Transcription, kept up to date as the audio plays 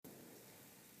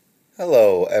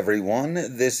Hello, everyone.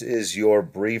 This is your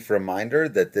brief reminder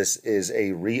that this is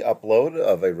a re-upload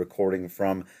of a recording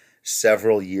from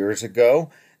several years ago,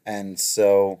 and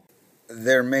so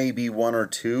there may be one or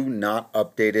two not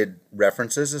updated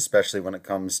references, especially when it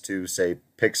comes to, say,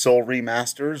 Pixel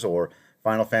remasters or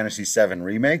Final Fantasy VII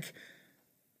Remake.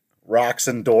 Rocks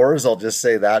and doors, I'll just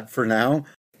say that for now.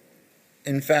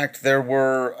 In fact, there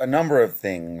were a number of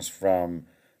things from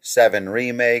 7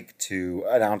 Remake to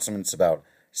announcements about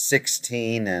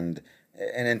 16 and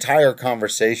an entire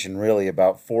conversation really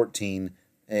about 14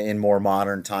 in more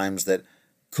modern times that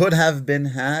could have been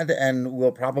had and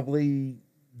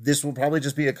this will probably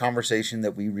just be a conversation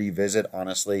that we revisit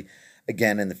honestly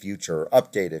again in the future,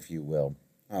 update if you will.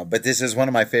 But this is one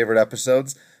of my favorite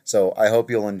episodes, so I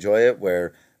hope you'll enjoy it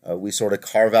where we sort of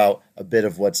carve out a bit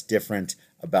of what's different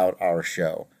about our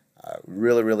show.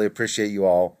 Really, really appreciate you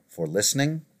all for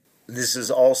listening. This is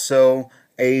also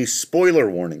a spoiler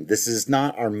warning. This is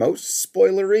not our most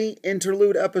spoilery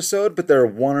interlude episode, but there are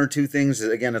one or two things.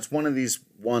 Again, it's one of these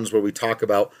ones where we talk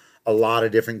about a lot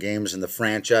of different games in the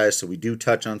franchise, so we do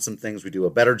touch on some things. We do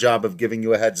a better job of giving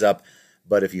you a heads up,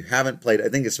 but if you haven't played, I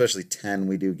think especially 10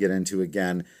 we do get into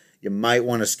again, you might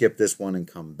want to skip this one and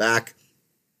come back.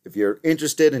 If you're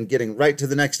interested in getting right to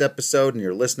the next episode and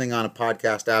you're listening on a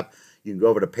podcast app, you can go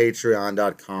over to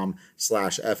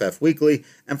patreon.com/ffweekly.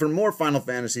 And for more Final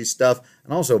Fantasy stuff,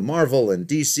 and also Marvel and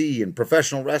DC and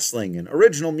professional wrestling and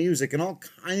original music and all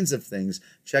kinds of things,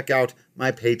 check out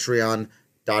my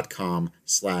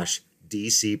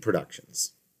patreon.com/DC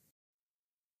Productions.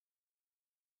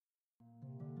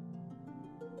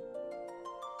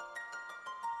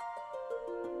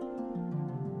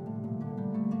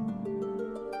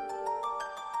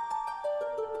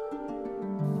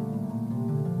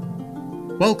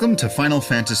 Welcome to Final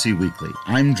Fantasy Weekly.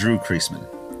 I'm Drew Kreisman.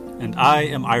 And I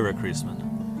am Ira Kreisman.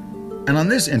 And on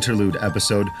this interlude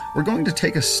episode, we're going to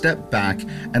take a step back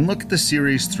and look at the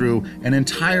series through an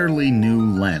entirely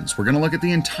new lens. We're going to look at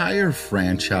the entire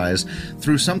franchise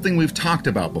through something we've talked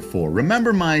about before.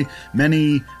 Remember my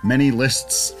many, many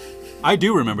lists? I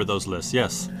do remember those lists,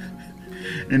 yes.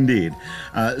 Indeed.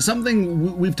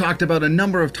 Something we've talked about a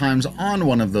number of times on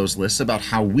one of those lists about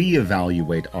how we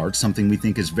evaluate art, something we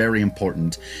think is very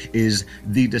important, is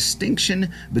the distinction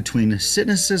between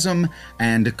cynicism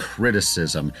and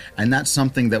criticism. And that's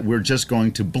something that we're just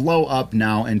going to blow up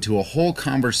now into a whole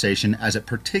conversation as it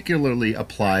particularly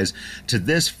applies to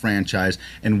this franchise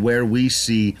and where we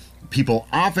see people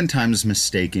oftentimes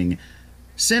mistaking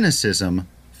cynicism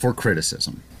for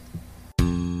criticism.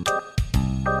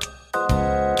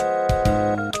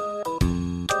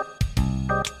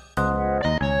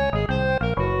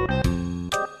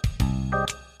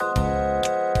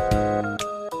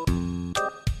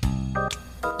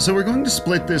 So we're going to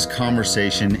split this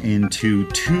conversation into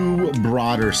two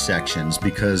broader sections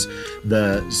because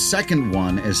the second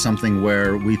one is something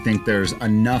where we think there's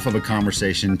enough of a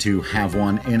conversation to have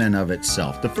one in and of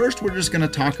itself. The first, we're just going to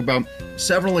talk about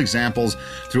several examples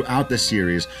throughout the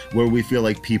series where we feel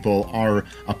like people are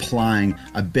applying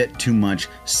a bit too much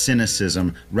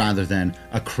cynicism rather than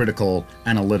a critical,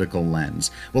 analytical lens.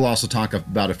 We'll also talk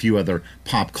about a few other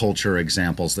pop culture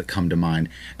examples that come to mind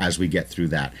as we get through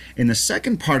that. In the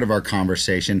second part of our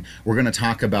conversation, we're going to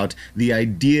talk about the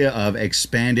idea of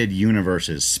expanded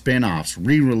universes, spin-offs,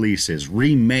 re-releases,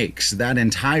 remakes, that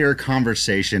entire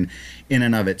conversation in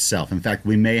and of itself. In fact,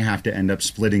 we may have to end up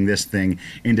splitting this thing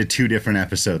into two different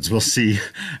episodes. We'll see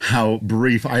how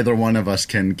brief either one of us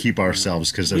can keep ourselves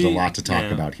because there's a lot to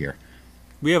talk about here.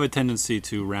 We have a tendency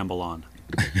to ramble on.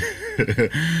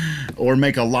 Or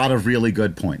make a lot of really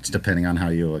good points, depending on how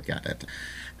you look at it.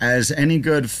 As any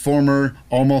good former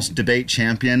almost debate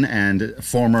champion and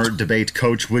former debate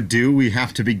coach would do, we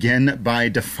have to begin by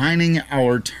defining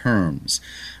our terms.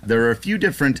 There are a few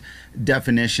different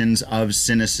definitions of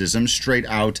cynicism. Straight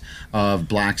out of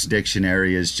Black's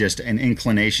Dictionary is just an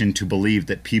inclination to believe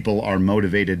that people are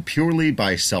motivated purely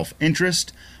by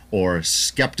self-interest, or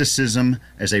skepticism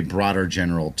as a broader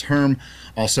general term.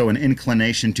 Also an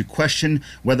inclination to question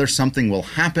whether something will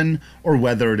happen or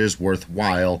whether it is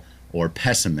worthwhile, or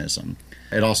pessimism.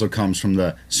 It also comes from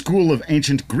the school of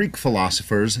ancient Greek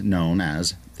philosophers known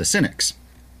as the Cynics.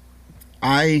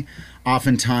 I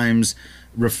oftentimes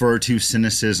refer to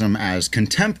cynicism as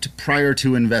contempt prior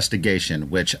to investigation,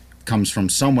 which comes from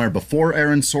somewhere before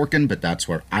Aaron Sorkin, but that's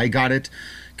where I got it.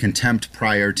 Contempt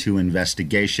prior to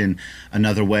investigation.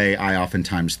 Another way I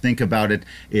oftentimes think about it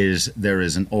is there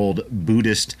is an old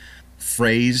Buddhist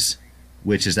phrase,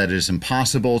 which is that it is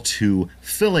impossible to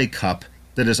fill a cup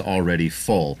that is already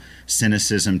full.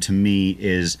 Cynicism to me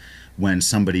is when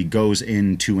somebody goes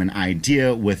into an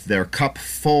idea with their cup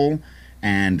full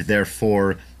and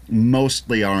therefore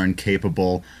mostly are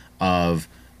incapable of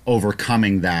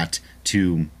overcoming that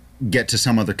to get to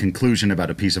some other conclusion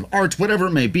about a piece of art, whatever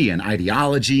it may be, an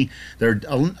ideology. There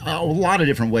are a lot of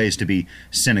different ways to be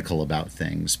cynical about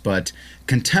things, but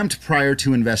contempt prior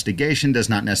to investigation does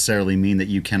not necessarily mean that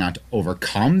you cannot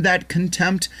overcome that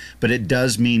contempt, but it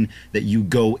does mean that you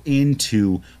go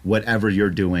into whatever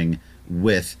you're doing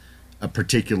with a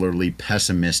particularly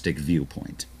pessimistic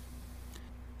viewpoint.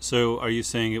 So are you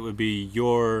saying it would be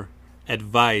your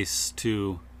advice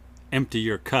to empty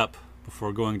your cup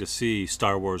before going to see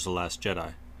Star Wars: The Last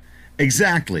Jedi?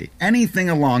 Exactly. Anything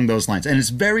along those lines. And it's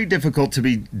very difficult to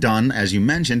be done, as you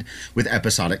mentioned, with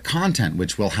episodic content,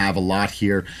 which we'll have a lot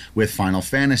here with Final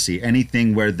Fantasy.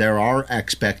 Anything where there are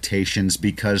expectations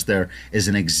because there is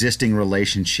an existing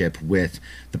relationship with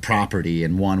the property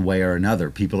in one way or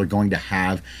another. People are going to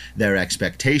have their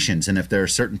expectations. And if there are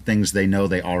certain things they know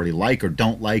they already like or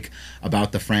don't like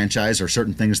about the franchise, or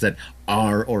certain things that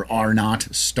are or are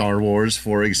not Star Wars,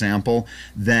 for example,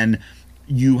 then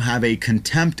you have a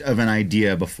contempt of an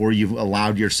idea before you've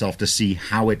allowed yourself to see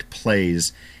how it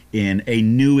plays in a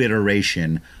new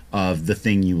iteration of the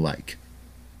thing you like.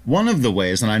 One of the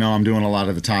ways, and I know I'm doing a lot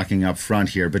of the talking up front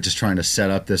here, but just trying to set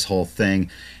up this whole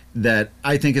thing, that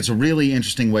I think it's a really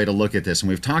interesting way to look at this. And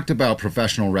we've talked about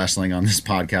professional wrestling on this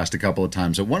podcast a couple of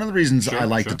times. So one of the reasons I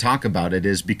like to talk about it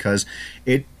is because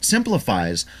it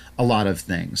simplifies a lot of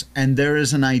things. And there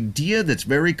is an idea that's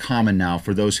very common now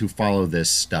for those who follow this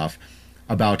stuff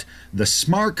about the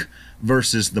smark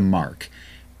versus the mark.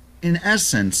 In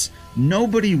essence,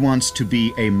 nobody wants to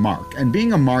be a mark. And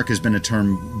being a mark has been a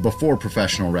term before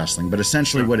professional wrestling, but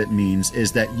essentially what it means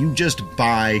is that you just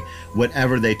buy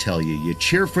whatever they tell you. You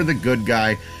cheer for the good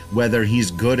guy, whether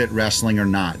he's good at wrestling or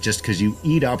not, just because you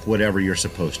eat up whatever you're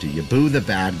supposed to. You boo the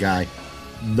bad guy.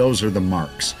 Those are the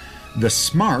marks. The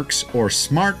smarks, or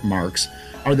smart marks,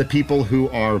 are the people who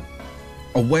are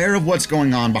aware of what's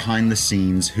going on behind the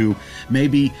scenes, who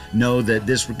maybe know that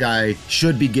this guy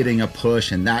should be getting a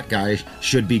push and that guy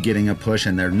should be getting a push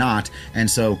and they're not, and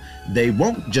so they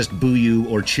won't just boo you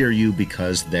or cheer you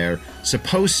because they're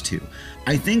supposed to.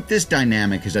 I think this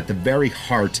dynamic is at the very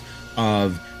heart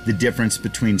of the difference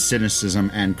between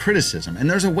cynicism and criticism, and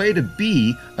there's a way to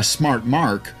be a smart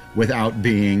mark without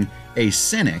being a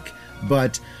cynic,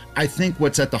 but I think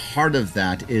what's at the heart of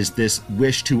that is this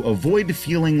wish to avoid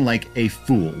feeling like a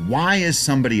fool. Why is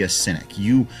somebody a cynic?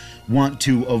 You want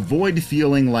to avoid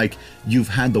feeling like you've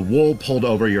had the wool pulled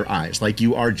over your eyes, like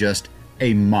you are just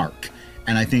a mark.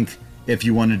 And I think if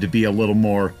you wanted to be a little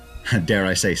more, dare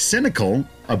I say, cynical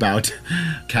about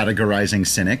categorizing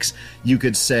cynics, you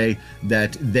could say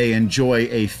that they enjoy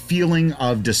a feeling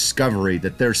of discovery,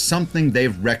 that there's something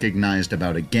they've recognized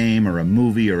about a game or a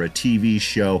movie or a TV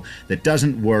show that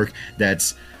doesn't work,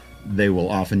 they will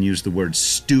often use the word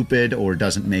stupid or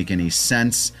doesn't make any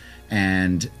sense,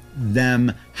 and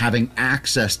them having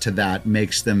access to that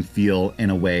makes them feel, in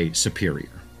a way,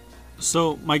 superior.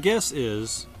 So my guess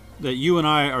is that you and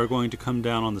I are going to come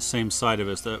down on the same side of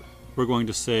us, that we're going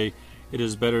to say it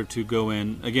is better to go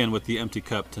in, again, with the empty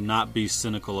cup, to not be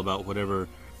cynical about whatever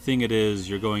thing it is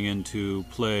you're going in to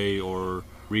play or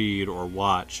read or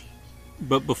watch.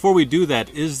 But before we do that,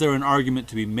 is there an argument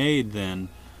to be made then?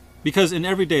 Because in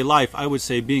everyday life, I would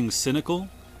say being cynical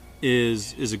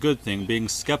is a good thing. Being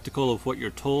skeptical of what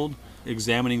you're told,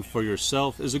 examining for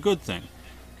yourself, is a good thing.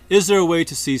 Is there a way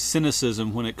to see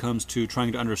cynicism when it comes to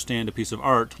trying to understand a piece of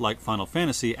art like Final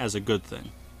Fantasy as a good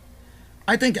thing?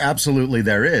 I think absolutely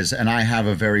there is, and I have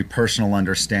a very personal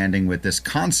understanding with this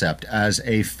concept as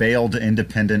a failed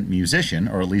independent musician,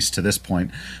 or at least to this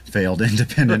point, failed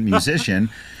independent musician.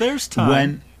 There's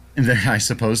time. I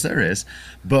suppose there is.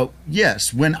 But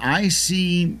yes, when I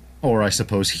see, or I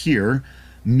suppose hear,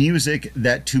 music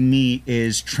that to me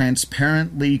is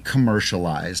transparently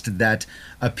commercialized, that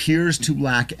appears to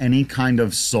lack any kind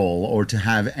of soul or to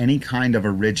have any kind of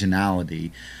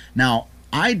originality. Now,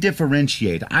 I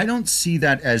differentiate. I don't see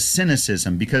that as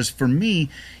cynicism, because for me,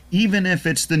 even if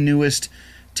it's the newest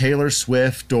Taylor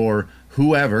Swift or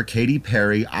whoever, Katy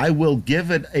Perry, I will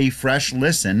give it a fresh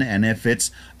listen, and if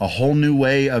it's a whole new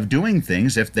way of doing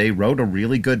things, if they wrote a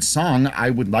really good song, I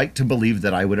would like to believe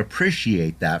that I would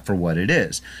appreciate that for what it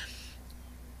is.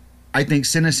 I think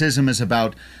cynicism is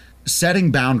about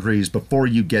setting boundaries before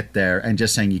you get there and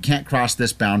just saying, you can't cross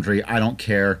this boundary, I don't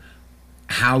care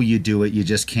how you do it, you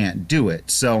just can't do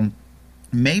it. So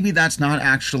maybe that's not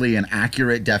actually an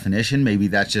accurate definition. Maybe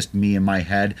that's just me in my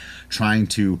head trying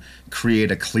to create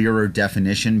a clearer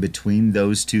definition between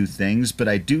those two things. But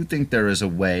I do think there is a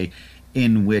way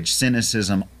in which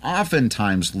cynicism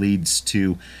oftentimes leads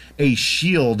to a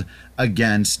shield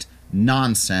against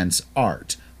nonsense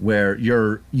art, where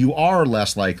you are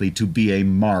less likely to be a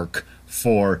mark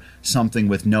for something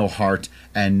with no heart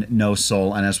and no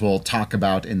soul, and as we'll talk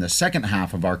about in the second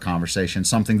half of our conversation,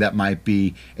 something that might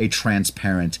be a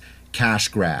transparent cash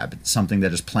grab, something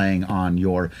that is playing on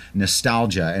your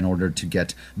nostalgia in order to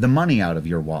get the money out of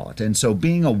your wallet. And so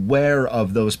being aware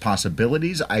of those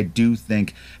possibilities, I do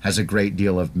think, has a great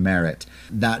deal of merit.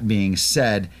 That being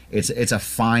said, it's a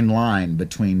fine line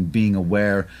between being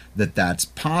aware that that's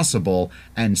possible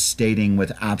and stating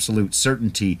with absolute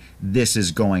certainty this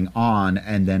is going on,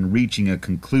 and then reaching a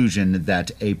conclusion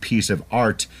that a piece of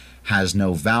art has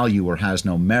no value or has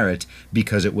no merit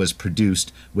because it was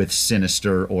produced with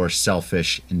sinister or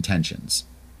selfish intentions.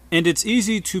 And it's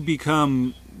easy to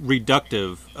become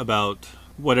reductive about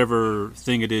whatever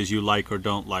thing it is you like or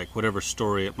don't like, whatever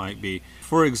story it might be.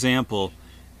 For example,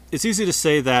 it's easy to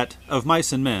say that Of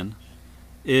Mice and Men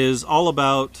is all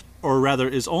about, or rather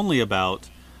is only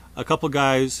about, a couple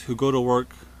guys who go to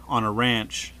work on a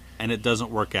ranch and it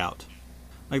doesn't work out.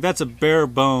 Like, that's a bare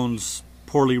bones,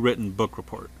 poorly written book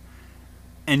report.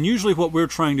 And usually what we're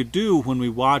trying to do when we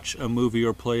watch a movie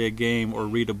or play a game or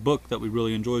read a book that we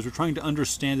really enjoy is we're trying to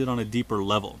understand it on a deeper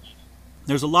level.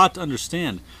 There's a lot to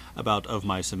understand about Of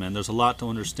Mice and Men. There's a lot to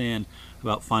understand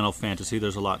about Final Fantasy.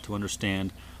 There's a lot to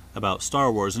understand about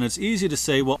Star Wars. And it's easy to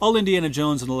say, well, all Indiana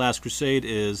Jones and the Last Crusade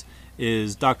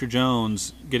is Dr.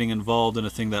 Jones getting involved in a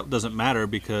thing that doesn't matter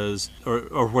because,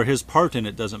 or where his part in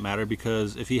it doesn't matter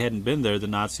because if he hadn't been there, the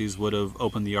Nazis would have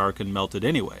opened the Ark and melted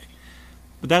anyway.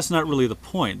 But that's not really the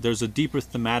point. There's a deeper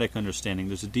thematic understanding.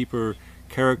 There's a deeper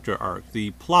character arc. The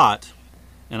plot,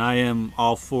 and I am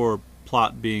all for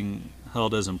plot being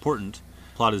held as important.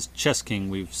 Plot is chess king,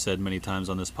 we've said many times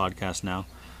on this podcast now.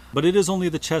 But it is only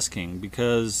the chess king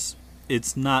because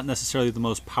it's not necessarily the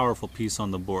most powerful piece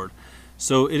on the board.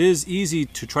 So it is easy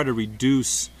to try to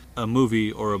reduce a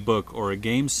movie or a book or a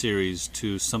game series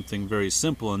to something very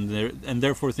simple and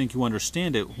therefore think you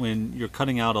understand it when you're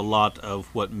cutting out a lot of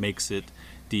what makes it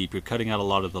deep. You're cutting out a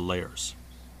lot of the layers.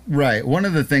 Right. One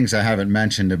of the things I haven't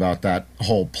mentioned about that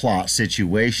whole plot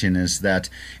situation is that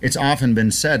it's often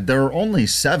been said there are only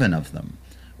 7 of them.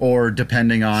 Or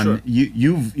depending on, sure.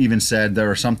 You've even said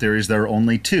there are some theories there are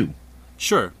only 2.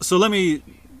 Sure. So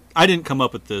I didn't come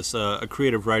up with this. A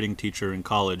creative writing teacher in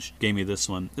college gave me this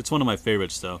one. It's one of my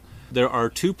favorites, though. There are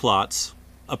 2 plots.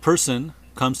 A person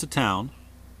comes to town,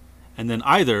 and then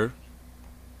either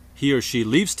he or she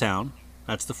leaves town,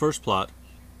 that's the first plot,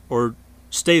 or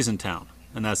stays in town,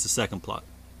 and that's the second plot.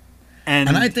 And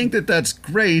I think that that's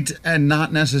great, and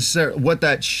not necessarily. What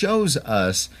that shows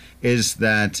us is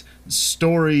that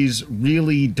stories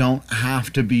really don't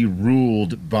have to be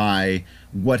ruled by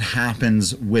what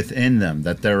happens within them,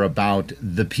 that they're about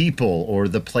the people or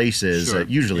the places, sure.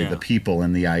 Usually the people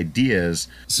and the ideas.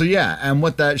 So yeah, and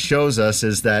what that shows us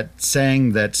is that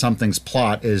saying that something's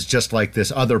plot is just like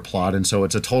this other plot, and so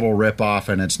it's a total ripoff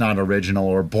and it's not original,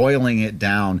 or boiling it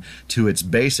down to its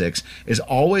basics is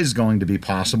always going to be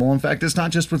possible. In fact, it's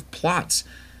not just with plots.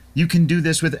 You can do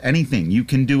this with anything. You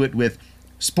can do it with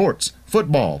sports,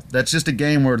 football. That's just a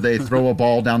game where they throw a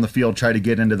ball down the field, try to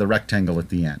get into the rectangle at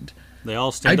the end. They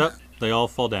all stand up, they all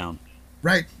fall down.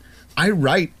 Right. I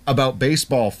write about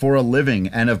baseball for a living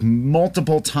and have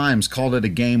multiple times called it a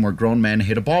game where grown men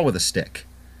hit a ball with a stick.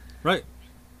 Right.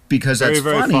 Because that's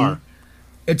very funny. Far.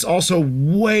 It's also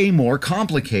way more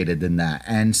complicated than that.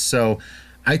 And so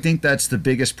I think that's the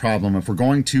biggest problem. If we're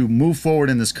going to move forward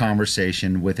in this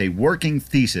conversation with a working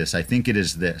thesis, I think it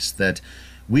is this, that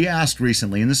we asked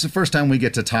recently, and this is the first time we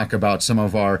get to talk about some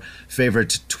of our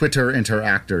favorite Twitter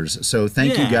interactors. So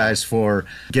thank you guys for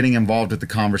getting involved with the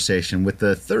conversation. With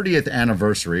the 30th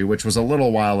anniversary, which was a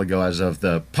little while ago as of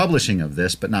the publishing of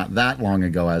this, but not that long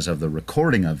ago as of the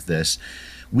recording of this,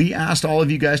 we asked all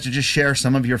of you guys to just share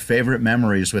some of your favorite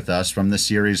memories with us from the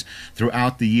series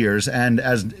throughout the years. And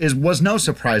as it was no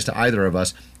surprise to either of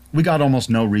us, we got almost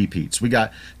no repeats. We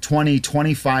got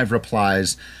 25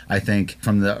 replies, I think,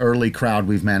 from the early crowd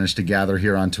we've managed to gather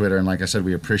here on Twitter. And like I said,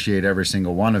 we appreciate every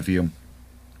single one of you.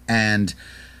 And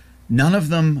none of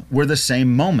them were the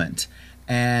same moment.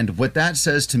 And what that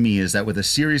says to me is that with a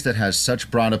series that has such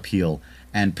broad appeal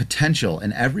and potential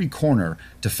in every corner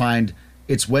to find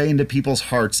its way into people's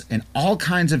hearts in all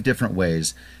kinds of different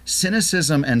ways,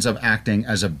 cynicism ends up acting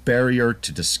as a barrier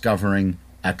to discovering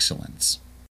excellence.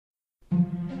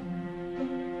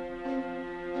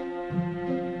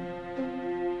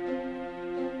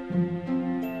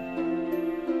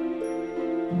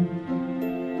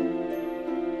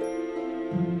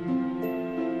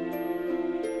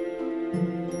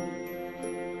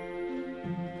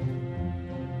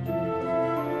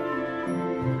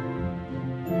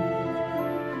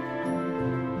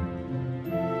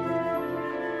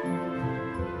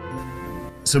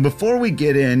 So before we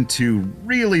get into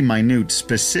really minute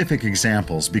specific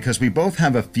examples, because we both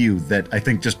have a few that I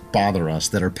think just bother us,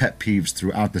 that are pet peeves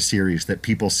throughout the series that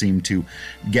people seem to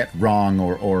get wrong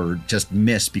or just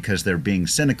miss because they're being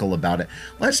cynical about it,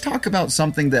 let's talk about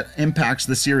something that impacts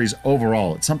the series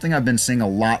overall. It's something I've been seeing a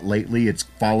lot lately. It's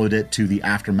followed it to the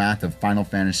aftermath of Final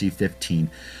Fantasy 15.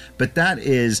 But that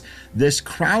is this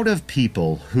crowd of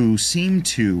people who seem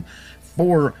to,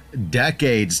 for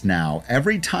decades now,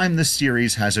 every time the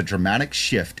series has a dramatic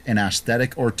shift in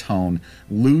aesthetic or tone,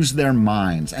 lose their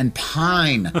minds and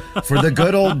pine for the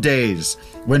good old days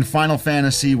when Final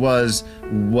Fantasy was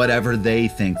whatever they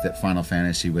think that Final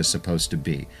Fantasy was supposed to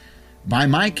be. By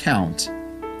my count,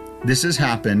 this has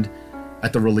happened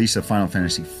at the release of Final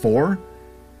Fantasy IV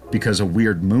because of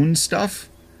Weird Moon stuff.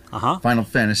 Final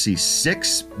Fantasy VI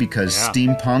because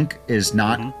steampunk is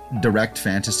not direct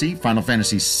fantasy. Final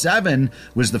Fantasy VII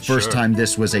was the first time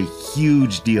this was a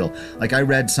huge deal. Like, I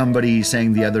read somebody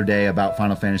saying the other day about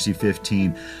Final Fantasy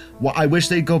 15, well, I wish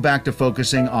they'd go back to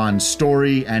focusing on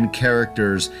story and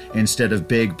characters instead of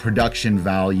big production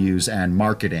values and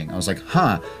marketing. I was like,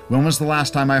 when was the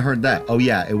last time I heard that? Oh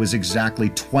yeah, it was exactly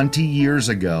 20 years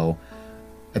ago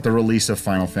at the release of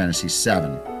Final Fantasy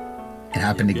VII. It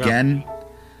happened again.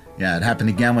 Yeah, it happened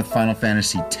again with Final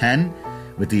Fantasy X,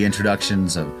 with the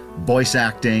introductions of voice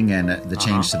acting and the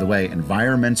change to the way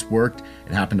environments worked.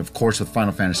 It happened, of course, with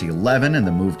Final Fantasy XI and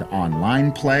the move to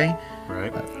online play.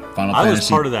 Right. I was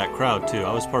part of that crowd, too.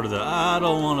 I was part of the, I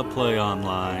don't want to play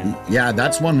online. Yeah,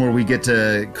 that's one where we get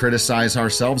to criticize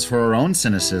ourselves for our own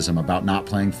cynicism about not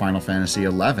playing Final Fantasy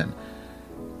XI.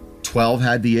 12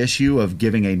 had the issue of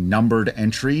giving a numbered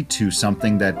entry to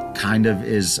something that kind of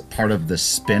is part of the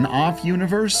spin-off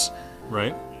universe.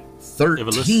 Right.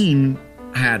 13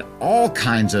 had all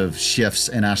kinds of shifts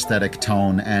in aesthetic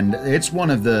tone, and it's one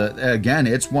of the, again,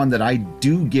 it's one that I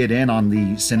do get in on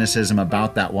the cynicism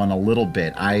about that one a little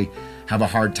bit. I have a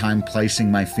hard time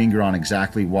placing my finger on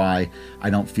exactly why I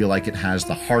don't feel like it has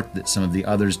the heart that some of the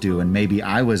others do, and maybe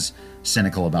I was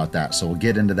cynical about that, so we'll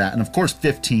get into that. And of course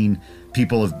 15,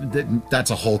 people have,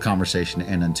 that's a whole conversation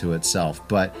in and to itself,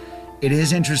 but it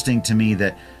is interesting to me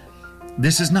that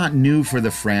this is not new for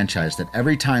the franchise, that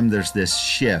every time there's this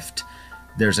shift,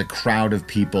 there's a crowd of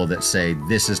people that say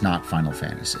this is not Final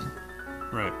Fantasy.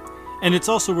 Right. And it's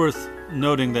also worth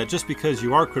noting that just because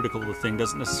you are critical of the thing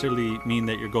doesn't necessarily mean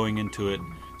that you're going into it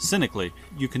cynically.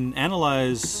 You can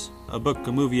analyze a book,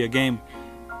 a movie, a game,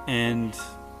 and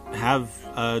have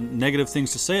negative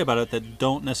things to say about it that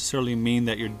don't necessarily mean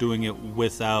that you're doing it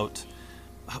without,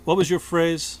 what was your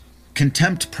phrase?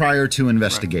 Contempt prior to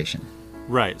investigation.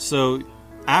 Right. So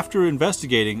after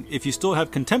investigating, if you still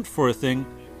have contempt for a thing,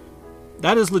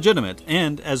 that is legitimate.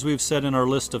 And as we've said in our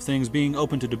list of things, being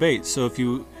open to debate. So if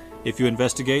you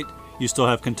investigate, you still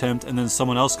have contempt, and then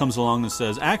someone else comes along and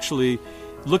says, actually,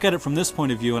 look at it from this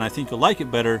point of view and I think you'll like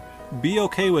it better, be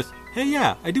okay with, hey,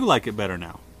 yeah, I do like it better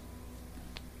now.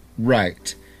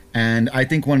 Right. And I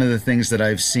think one of the things that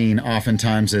I've seen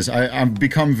oftentimes is I've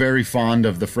become very fond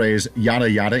of the phrase yada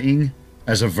yada-ing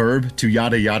as a verb, to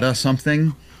yada yada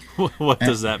something. What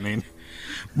does that mean?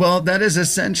 Well, that is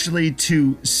essentially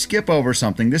to skip over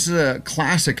something. This is a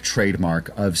classic trademark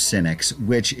of cynics,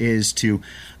 which is to,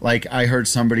 like, I heard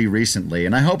somebody recently,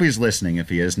 and I hope he's listening. If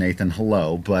he is, Nathan,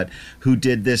 hello, but who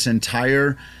did this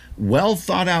entire well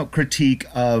thought out critique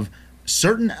of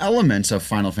certain elements of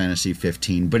Final Fantasy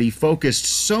 15, but he focused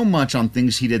so much on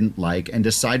things he didn't like and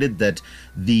decided that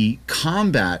the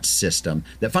combat system,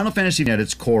 that Final Fantasy at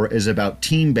its core is about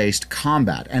team-based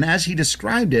combat. And as he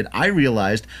described it, I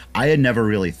realized I had never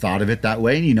really thought of it that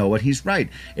way, and you know what, he's right.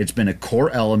 It's been a core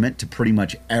element to pretty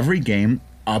much every game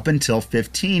up until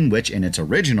 15, which in its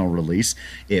original release,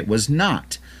 it was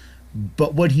not.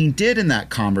 But what he did in that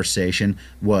conversation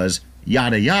was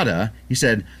yada yada. He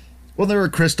said, well, there are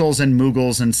crystals and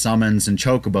Moogles and summons and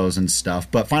chocobos and stuff,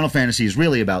 but Final Fantasy is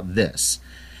really about this.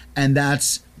 And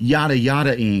that's yada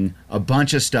yada-ing a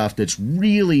bunch of stuff that's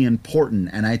really important,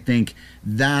 and I think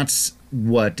that's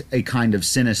what a kind of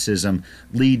cynicism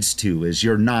leads to, is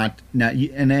you're not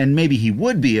and maybe he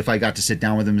would be if I got to sit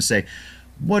down with him and say,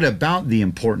 what about the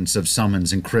importance of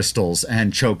summons and crystals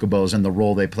and chocobos and the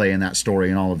role they play in that story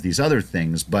and all of these other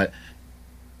things? But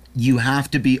you have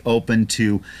to be open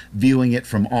to viewing it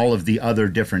from all of the other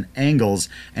different angles,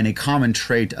 and a common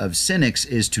trait of cynics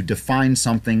is to define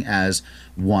something as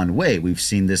one way. We've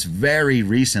seen this very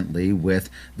recently with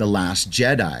The Last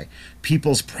Jedi.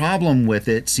 People's problem with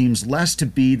it seems less to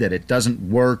be that it doesn't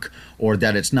work or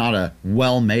that it's not a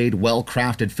well-made,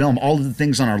 well-crafted film, all of the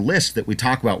things on our list that we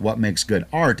talk about what makes good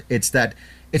art. It's that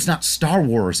it's not Star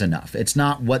Wars enough. It's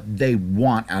not what they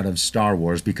want out of Star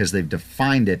Wars because they've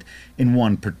defined it in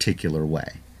one particular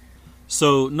way.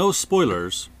 So, no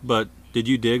spoilers, but did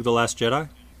you dig The Last Jedi?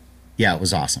 Yeah, it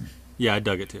was awesome. Yeah, I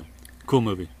dug it too. Cool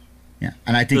movie. Yeah,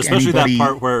 and I think especially that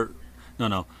part where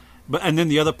but and then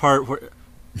the other part where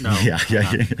yeah.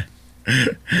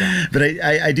 But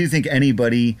I do think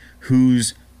anybody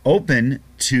who's open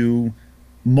to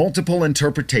multiple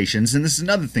interpretations, and this is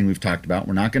another thing we've talked about,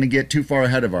 we're not going to get too far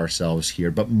ahead of ourselves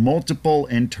here, but multiple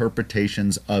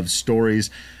interpretations of stories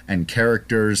and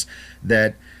characters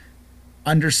that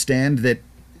understand that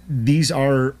these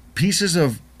are pieces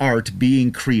of art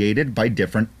being created by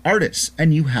different artists,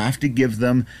 and you have to give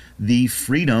them the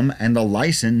freedom and the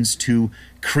license to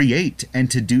create and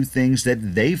to do things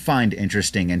that they find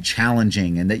interesting and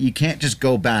challenging, and that you can't just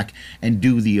go back and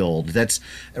do the old. That's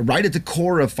right at the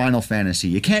core of Final Fantasy.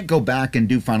 You can't go back and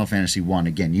do Final Fantasy 1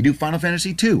 again. You do Final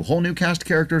Fantasy 2, whole new cast of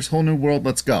characters, whole new world,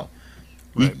 let's go.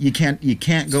 Right. You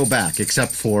can't go back,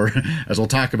 except for, as we'll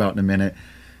talk about in a minute,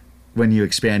 when you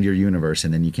expand your universe,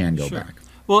 and then you can go back.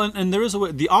 Well, and there is a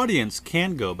way the audience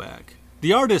can go back.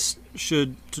 The artist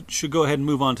should go ahead and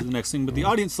move on to the next thing, but the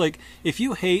audience, like, if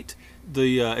you hate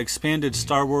the expanded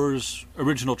Star Wars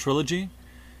original trilogy,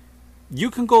 you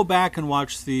can go back and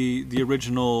watch the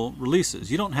original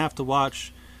releases. You don't have to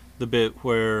watch the bit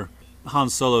where Han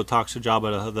Solo talks to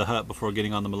Jabba the Hutt before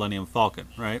getting on the Millennium Falcon,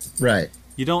 right? Right.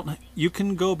 You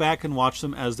can go back and watch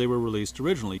them as they were released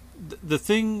originally. The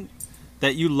thing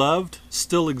that you loved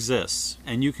still exists,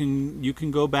 and you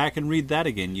can go back and read that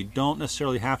again. You don't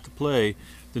necessarily have to play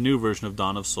the new version of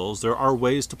Dawn of Souls. There are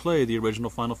ways to play the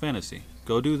original Final Fantasy.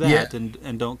 Go do that,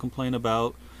 and don't complain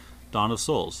about Dawn of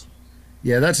Souls.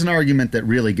 Yeah, that's an argument that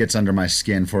really gets under my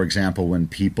skin. For example, when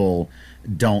people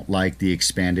don't like the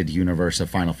expanded universe of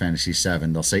Final Fantasy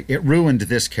VII, they'll say, it ruined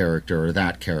this character or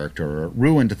that character, or it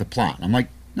ruined the plot. I'm like,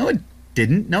 no, it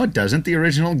didn't. No, it doesn't. The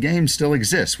original game still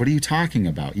exists. What are you talking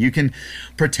about? You can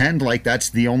pretend like that's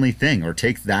the only thing, or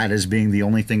take that as being the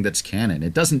only thing that's canon.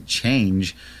 It doesn't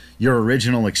change your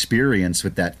original experience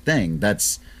with that thing.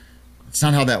 It's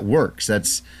not how that works.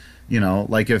 That's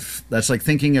like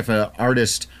thinking if an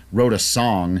artist wrote a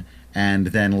song and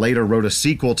then later wrote a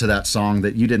sequel to that song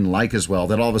that you didn't like as well,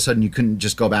 that all of a sudden you couldn't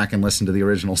just go back and listen to the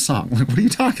original song. Like, what are you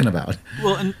talking about?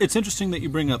 Well, and it's interesting that you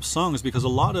bring up songs, because a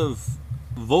lot of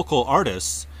vocal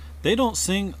artists, they don't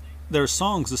sing their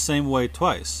songs the same way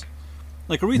twice.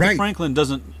 Like Aretha Franklin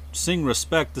doesn't sing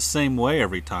Respect the same way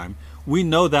every time. We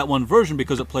know that one version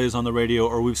because it plays on the radio,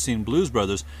 or we've seen Blues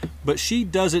Brothers, but she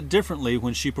does it differently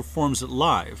when she performs it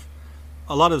live.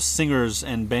 A lot of singers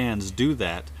and bands do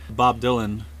that, Bob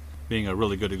Dylan being a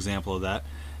really good example of that.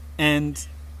 And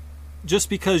just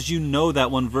because you know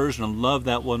that one version and love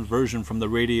that one version from the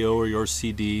radio or your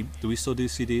CD, do we still do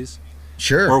CDs?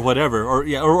 Sure. Or whatever,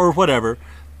 or whatever,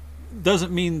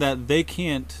 doesn't mean that they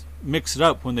can't mix it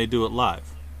up when they do it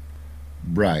live.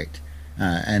 Right.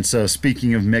 And so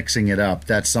speaking of mixing it up,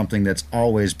 that's something that's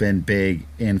always been big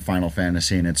in Final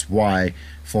Fantasy, and it's why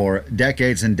for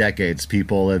decades and decades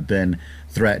people have been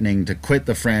threatening to quit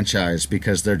the franchise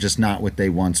because they're just not what they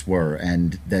once were,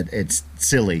 and that it's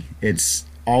silly. It's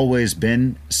always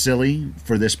been silly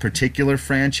for this particular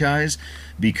franchise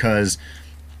because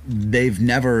they've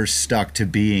never stuck to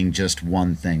being just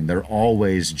one thing. They're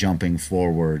always jumping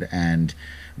forward and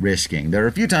risking. There are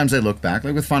a few times I look back,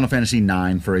 like with Final Fantasy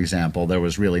IX, for example, there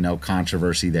was really no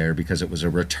controversy there because it was a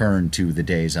return to the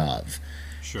days of.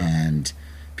 Sure. And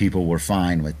people were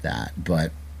fine with that.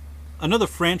 But another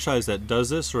franchise that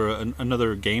does this, or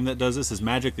another game that does this, is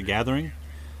Magic the Gathering,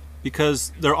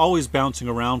 because they're always bouncing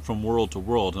around from world to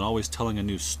world and always telling a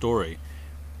new story.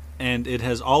 And it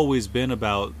has always been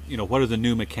about, what are the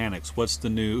new mechanics? Who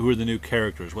are the new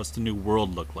characters? What's the new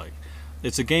world look like?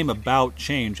 It's a game about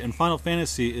change, and Final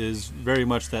Fantasy is very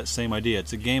much that same idea.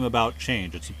 It's a game about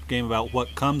change. It's a game about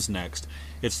what comes next.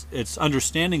 It's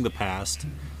understanding the past,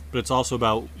 but it's also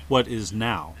about what is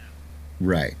now.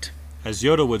 Right. As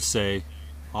Yoda would say,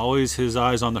 always his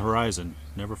eyes on the horizon,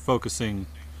 never focusing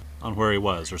on where he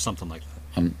was, or something like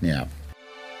that. Yeah.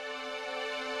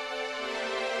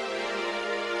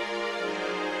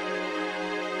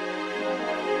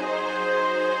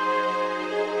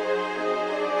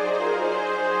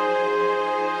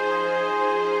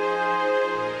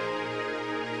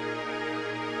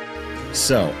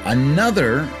 So,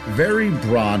 another very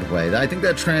broad way, I think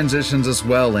that transitions us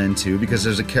well into, because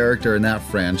there's a character in that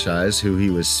franchise who he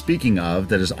was speaking of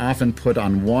that is often put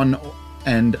on one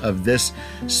end of this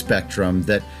spectrum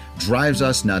that drives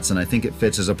us nuts, and I think it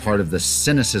fits as a part of the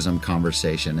cynicism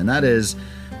conversation, and that is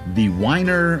the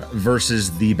whiner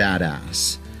versus the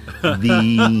badass.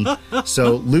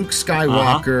 So Luke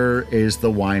Skywalker is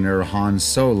the whiner, Han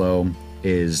Solo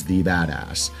is the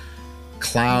badass.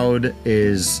 Cloud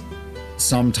is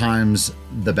sometimes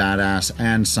the badass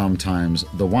and sometimes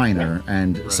the whiner,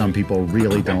 and some people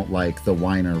really don't like the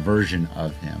whiner version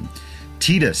of him.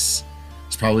 Tidus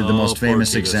is probably the most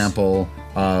famous example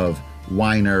of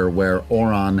whiner, where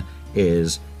Oron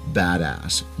is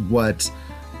badass. What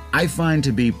I find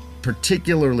to be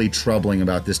particularly troubling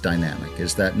about this dynamic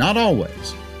is that not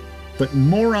always, but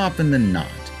more often than not,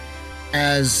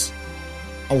 as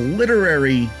a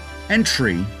literary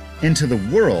entry into the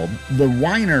world, the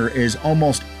whiner is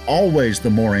almost always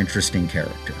the more interesting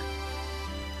character.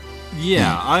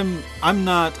 Yeah, I'm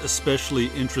not especially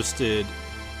interested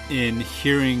in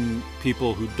hearing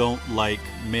people who don't like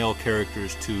male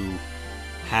characters to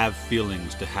have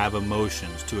feelings, to have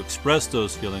emotions, to express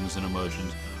those feelings and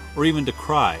emotions, or even to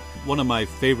cry. One of my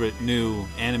favorite new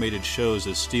animated shows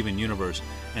is Steven Universe,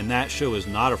 and that show is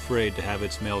not afraid to have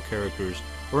its male characters,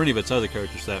 or any of its other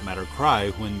characters for that matter, cry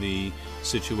when the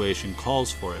situation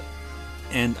calls for it.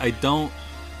 And I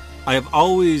have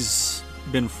always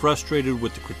been frustrated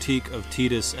with the critique of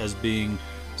Tidus as being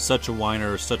such a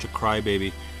whiner, such a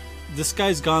crybaby. This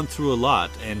guy's gone through a lot,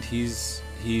 and he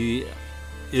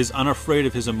is unafraid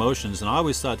of his emotions, and I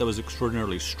always thought that was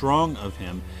extraordinarily strong of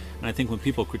him. And I think when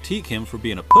people critique him for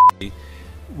being a pussy,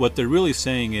 what they're really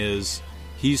saying is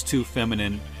he's too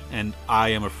feminine, and I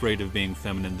am afraid of being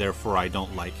feminine, therefore I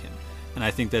don't like him. And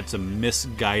I think that's a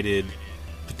misguided,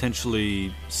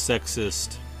 potentially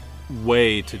sexist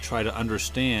way to try to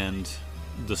understand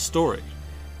the story.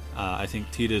 I think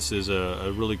Tidus is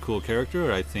a really cool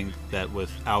character. I think that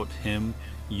without him,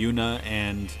 Yuna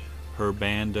and her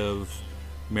band of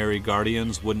merry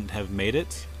guardians wouldn't have made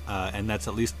it. And that's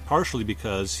at least partially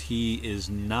because he is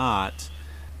not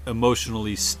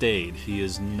emotionally stayed. He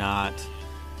is not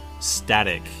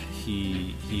static.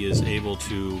 He is able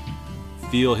to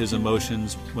feel his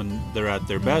emotions when they're at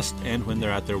their best and when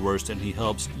they're at their worst, and he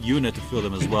helps Yuna to feel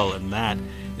them as well, and that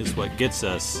is what gets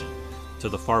us to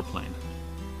the far plane.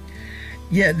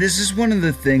 Yeah, this is one of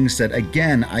the things that,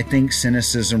 again, I think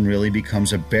cynicism really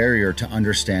becomes a barrier to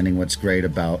understanding what's great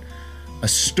about a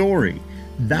story.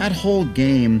 That whole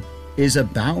game is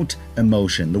about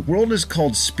emotion. The world is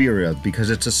called Spira because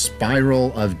it's a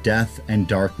spiral of death and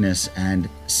darkness and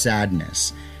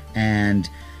sadness. And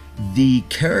the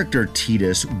character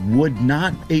Tidus would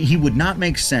not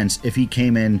make sense if he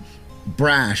came in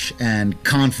brash and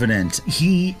confident.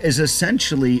 He is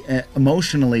essentially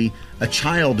emotionally a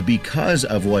child because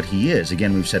of what he is.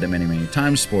 Again, we've said it many, many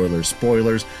times, spoilers,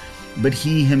 but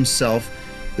he himself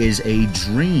is a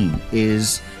dream,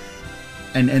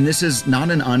 and this is not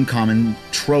an uncommon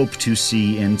trope to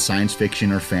see in science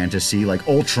fiction or fantasy. Like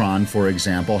Ultron, for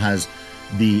example, has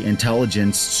the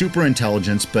intelligence, super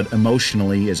intelligence, but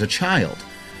emotionally is a child.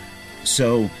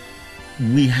 So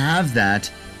we have that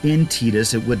in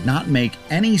Tidus. It would not make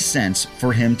any sense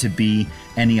for him to be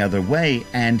any other way,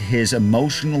 and his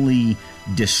emotionally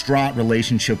distraught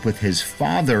relationship with his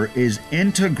father is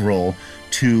integral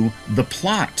to the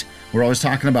plot. We're always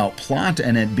talking about plot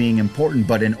and it being important,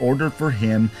 but in order for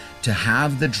him to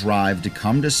have the drive to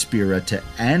come to Spira to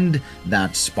end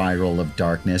that spiral of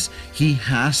darkness, he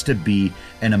has to be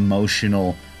an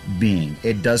emotional being.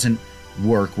 It doesn't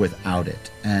work without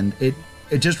it. And it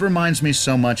just reminds me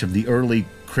so much of the early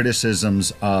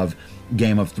criticisms of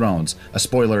Game of Thrones. A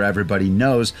spoiler everybody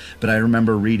knows, but I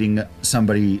remember reading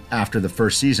somebody after the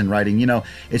first season writing,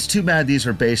 it's too bad these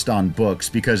are based on books,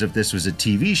 because if this was a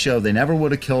TV show, they never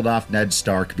would have killed off Ned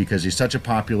Stark because he's such a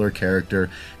popular character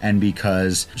and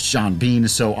because Sean Bean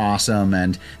is so awesome,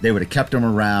 and they would have kept him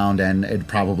around and it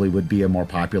probably would be a more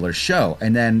popular show.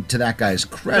 And then to that guy's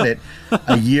credit,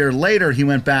 a year later he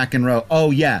went back and wrote,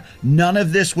 oh yeah, none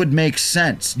of this would make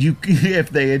sense if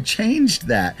they had changed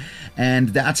that. And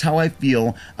that's how I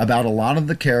feel about a lot of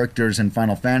the characters in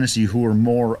Final Fantasy who are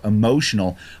more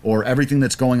emotional, or everything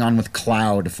that's going on with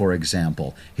Cloud, for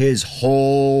example. His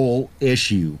whole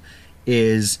issue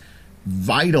is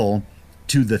vital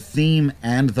to the theme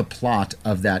and the plot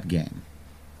of that game.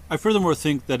 I furthermore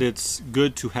think that it's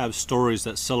good to have stories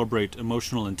that celebrate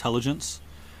emotional intelligence.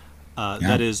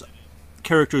 That is,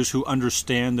 characters who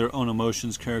understand their own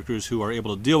emotions, characters who are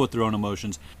able to deal with their own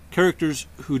emotions, characters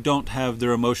who don't have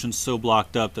their emotions so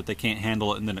blocked up that they can't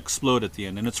handle it and then explode at the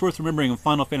end. And it's worth remembering in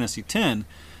Final Fantasy X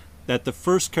that the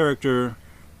first character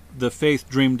the Faith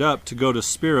dreamed up to go to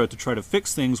Spira to try to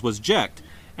fix things was Jecht.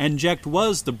 And Jecht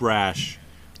was the brash,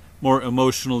 more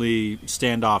emotionally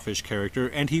standoffish character,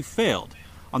 and he failed.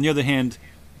 On the other hand,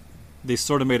 they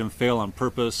sort of made him fail on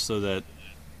purpose so that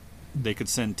they could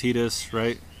send Tidus,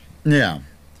 right? Yeah.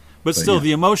 But still,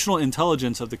 the emotional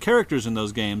intelligence of the characters in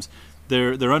those games,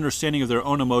 their understanding of their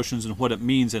own emotions and what it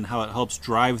means and how it helps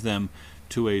drive them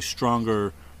to a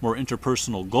stronger, more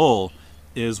interpersonal goal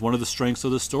is one of the strengths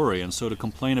of the story. And so to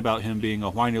complain about him being a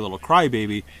whiny little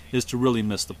crybaby is to really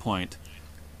miss the point,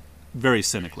 very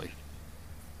cynically.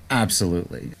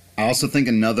 Absolutely. I also think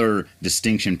another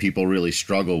distinction people really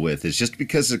struggle with is just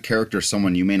because a character is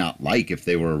someone you may not like if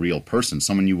they were a real person,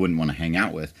 someone you wouldn't want to hang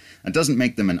out with, that doesn't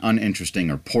make them an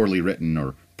uninteresting or poorly written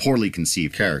or poorly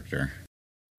conceived character.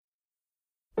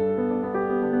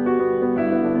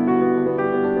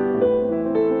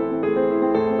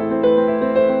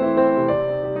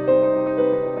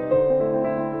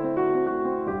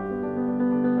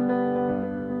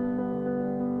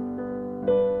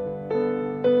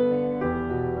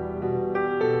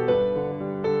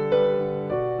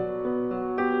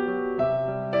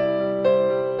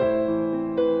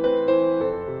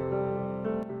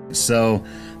 So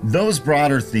those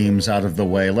broader themes out of the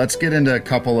way, let's get into a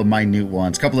couple of minute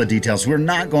ones, a couple of details. We're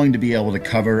not going to be able to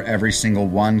cover every single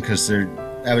one because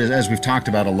as we've talked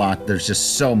about a lot, there's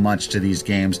just so much to these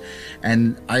games.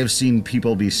 And I've seen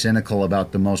people be cynical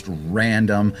about the most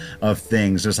random of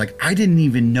things. It's like, I didn't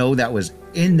even know that was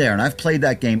in there. And I've played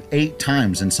that game 8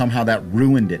 times and somehow that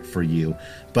ruined it for you.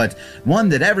 But one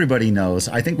that everybody knows,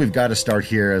 I think we've got to start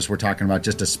here as we're talking about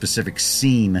just a specific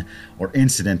scene or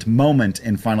incident, moment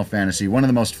in Final Fantasy. One of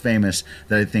the most famous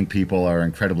that I think people are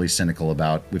incredibly cynical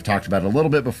about. We've talked about it a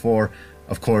little bit before.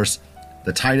 Of course,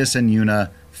 the Tidus and Yuna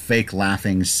fake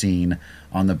laughing scene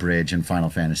on the bridge in Final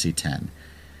Fantasy X.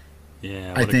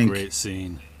 Yeah, what a great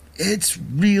scene. It's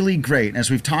really great.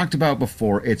 As we've talked about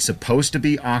before, it's supposed to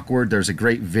be awkward. There's a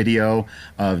great video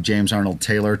of James Arnold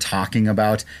Taylor talking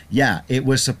about, it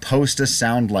was supposed to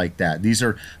sound like that. These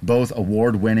are both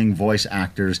award-winning voice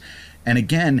actors. And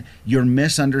again, you're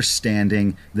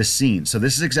misunderstanding the scene. So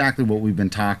this is exactly what we've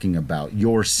been talking about.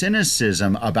 Your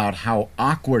cynicism about how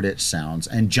awkward it sounds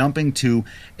and jumping to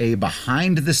a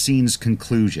behind-the-scenes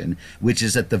conclusion, which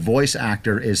is that the voice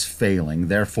actor is failing,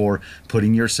 therefore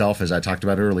putting yourself, as I talked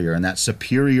about earlier, in that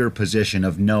superior position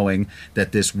of knowing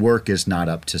that this work is not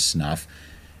up to snuff.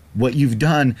 What you've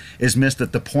done is missed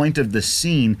that the point of the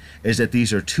scene is that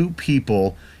these are two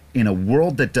people in a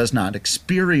world that does not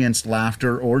experience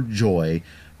laughter or joy,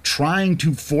 trying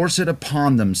to force it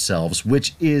upon themselves,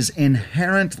 which is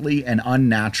inherently an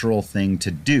unnatural thing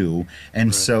to do.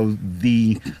 And so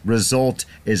the result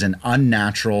is an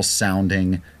unnatural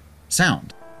sounding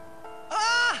sound.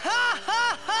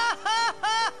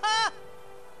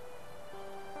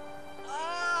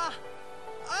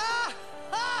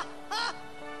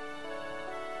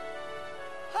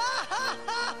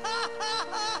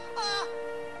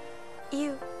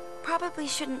 You probably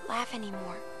shouldn't laugh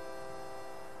anymore.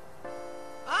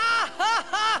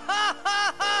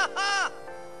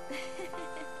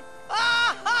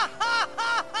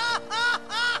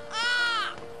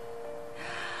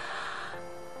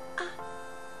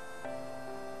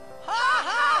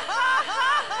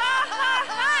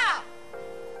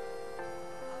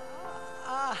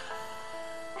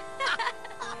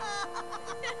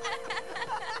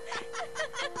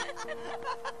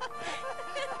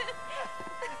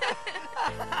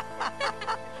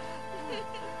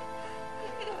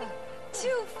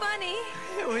 Too funny.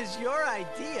 It was your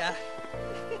idea.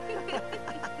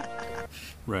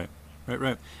 Right.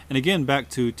 And again, back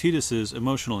to Tidus's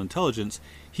emotional intelligence,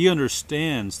 he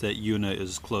understands that Yuna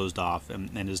is closed off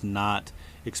and is not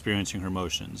experiencing her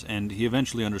emotions. And he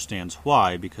eventually understands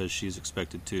why, because she's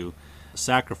expected to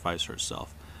sacrifice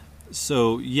herself.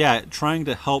 So, trying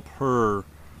to help her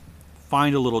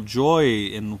find a little joy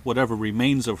in whatever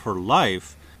remains of her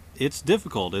life, it's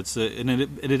difficult. And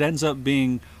it ends up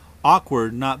being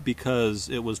awkward, not because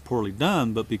it was poorly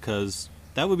done, but because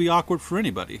that would be awkward for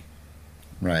anybody.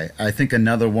 Right. I think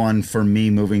another one for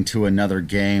me, moving to another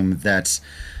game that's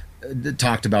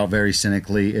talked about very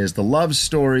cynically, is the love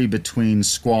story between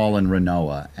Squall and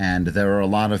Rinoa. And there are a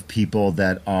lot of people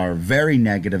that are very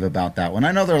negative about that one.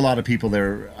 I know there are a lot of people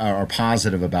that are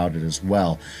positive about it as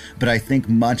well. But I think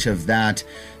much of that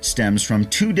stems from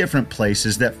two different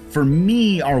places that for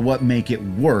me are what make it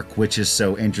work, which is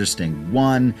so interesting.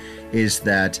 One is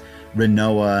that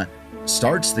Rinoa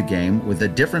starts the game with a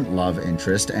different love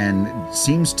interest and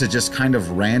seems to just kind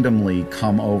of randomly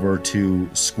come over to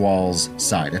Squall's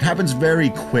side. It happens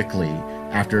very quickly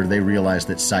after they realize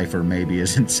that Cypher maybe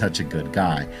isn't such a good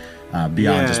guy,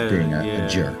 beyond just being a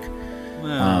jerk.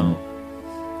 Well.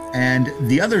 And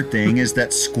the other thing is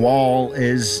that Squall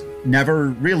is never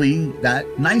really that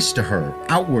nice to her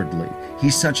outwardly.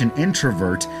 He's such an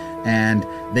introvert and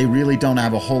they really don't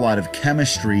have a whole lot of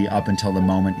chemistry up until the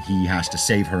moment he has to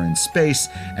save her in space,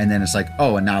 and then it's like,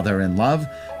 oh, and now they're in love.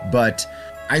 But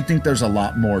I think there's a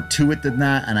lot more to it than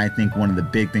that, and I think one of the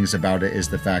big things about it is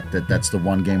the fact that that's the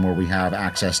one game where we have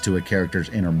access to a character's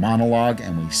inner monologue,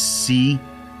 and we see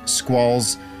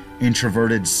Squall's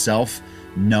introverted self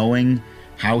knowing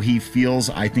how he feels.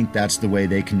 I think that's the way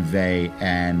they convey,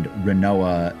 and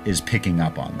Renoa is picking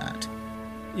up on that.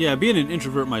 Yeah, being an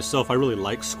introvert myself, I really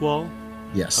like Squall.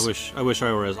 Yes. I wish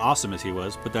I were as awesome as he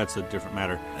was, but that's a different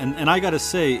matter. And I gotta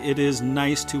say, it is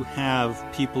nice to have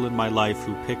people in my life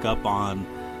who pick up on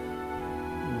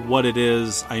what it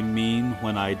is I mean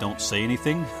when I don't say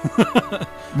anything.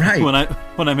 Right.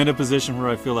 When I'm in a position where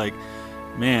I feel like,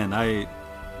 man, I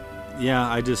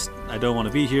don't want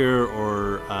to be here,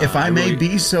 or if I may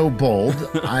be so bold,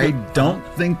 I don't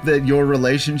think that your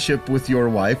relationship with your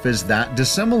wife is that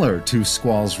dissimilar to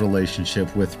Squall's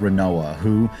relationship with Renoa,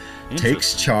 who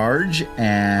takes charge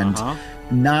and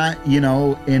not, in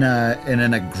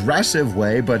an aggressive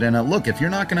way, but in a, look, if you're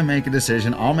not going to make a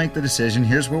decision, I'll make the decision.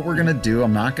 Here's what we're going to do.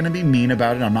 I'm not going to be mean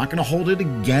about it. I'm not going to hold it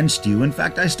against you. In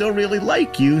fact, I still really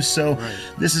like you, so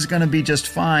this is going to be just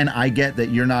fine. I get that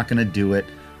you're not going to do it.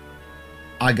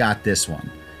 I got this one.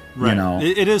 Right.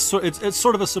 It's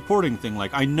sort of a supporting thing.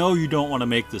 Like, I know you don't want to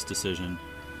make this decision.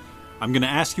 I'm going to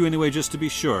ask you anyway just to be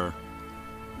sure.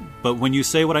 But when you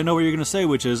say what I know what you're going to say,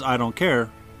 which is, I don't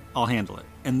care, I'll handle it.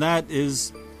 And that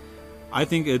is, I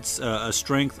think it's a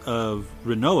strength of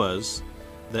Renoa's,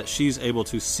 that she's able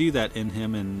to see that in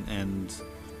him and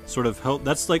sort of help.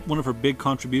 That's like one of her big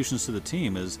contributions to the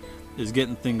team is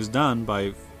getting things done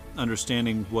by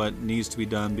understanding what needs to be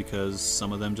done, because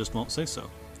some of them just won't say so,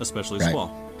 especially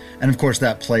Squall. And of course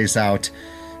that plays out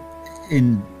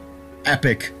in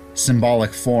epic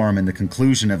symbolic form in the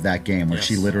conclusion of that game, where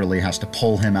she literally has to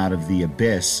pull him out of the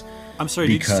abyss. I'm sorry,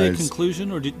 did you say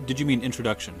conclusion, or did you mean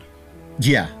introduction?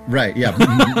 Yeah, right,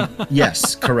 yeah.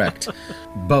 Yes, correct.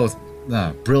 Both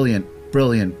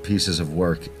brilliant pieces of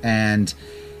work, and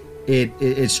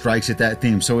it strikes at that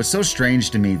theme. So it's so strange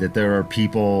to me that there are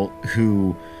people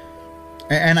who,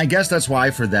 and I guess that's why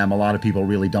for them a lot of people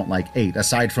really don't like 8,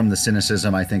 aside from the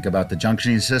cynicism I think about the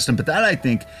junctioning system. But that, I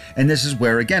think, and this is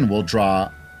where again we'll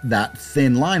draw that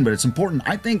thin line, but it's important.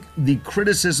 I think the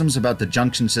criticisms about the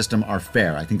junction system are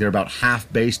fair. I think they're about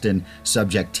half based in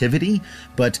subjectivity,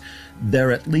 but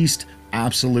they're at least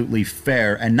absolutely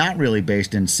fair and not really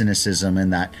based in cynicism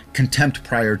and that contempt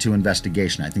prior to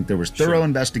investigation. I think there was thorough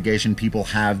investigation. People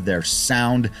have their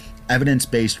sound,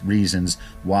 evidence-based reasons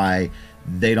why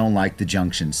they don't like the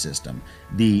junction system.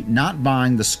 The not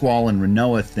buying the Squall and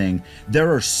Renoa thing,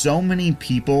 there are so many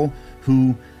people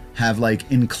who have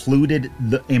included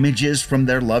the images from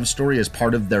their love story as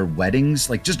part of their weddings.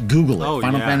 Just Google it.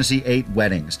 Final Fantasy VIII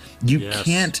weddings. You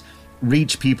can't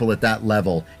reach people at that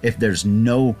level if there's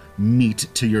no meat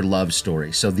to your love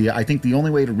story. So I think the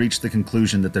only way to reach the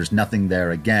conclusion that there's nothing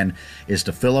there, again, is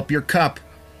to fill up your cup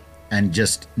and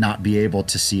just not be able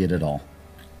to see it at all.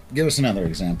 Give us another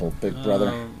example, big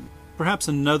brother. Perhaps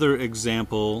another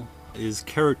example is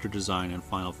character design in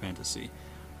Final Fantasy.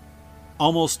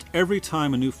 Almost every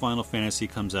time a new Final Fantasy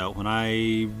comes out, when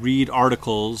I read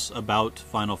articles about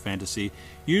Final Fantasy,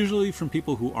 usually from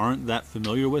people who aren't that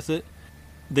familiar with it,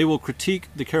 they will critique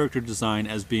the character design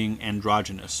as being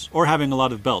androgynous, or having a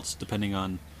lot of belts, depending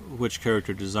on which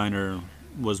character designer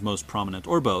was most prominent,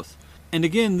 or both. And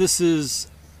again,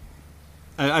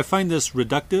 I find this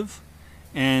reductive,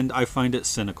 and I find it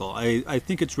cynical. I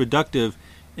think it's reductive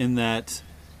in that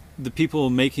the people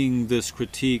making this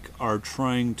critique are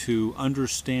trying to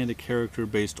understand a character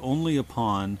based only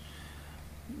upon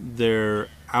their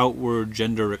outward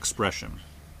gender expression,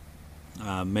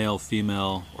 male,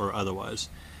 female, or otherwise.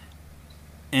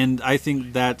 And I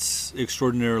think that's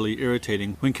extraordinarily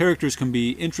irritating when characters can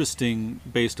be interesting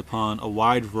based upon a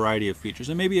wide variety of features.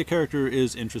 And maybe a character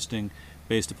is interesting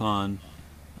based upon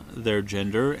their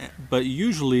gender, but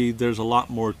usually there's a lot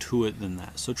more to it than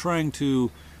that. So trying to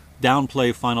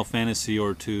downplay Final Fantasy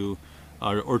or to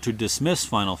dismiss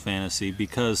Final Fantasy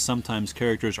because sometimes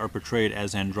characters are portrayed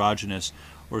as androgynous,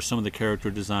 or some of the character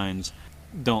designs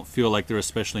don't feel like they're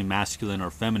especially masculine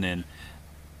or feminine,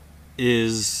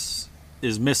 is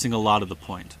missing a lot of the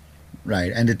point.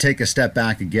 Right, and to take a step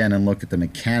back again and look at the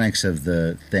mechanics of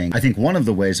the thing, I think one of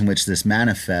the ways in which this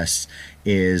manifests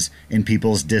is in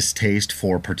people's distaste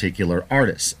for particular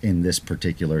artists. In this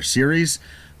particular series,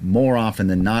 more often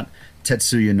than not,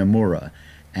 Tetsuya Nomura.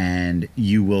 And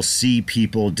you will see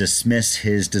people dismiss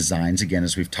his designs, again,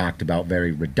 as we've talked about,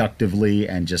 very reductively,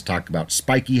 and just talk about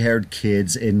spiky-haired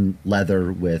kids in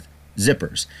leather with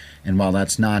zippers. And while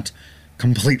that's not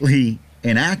completely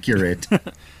inaccurate.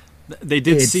 They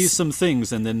did see some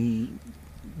things and then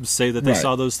say that they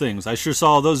saw those things. I sure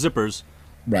saw those zippers.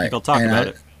 Right. I think I'll talk about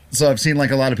it. So I've seen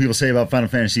like a lot of people say about Final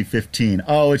Fantasy 15,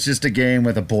 oh, it's just a game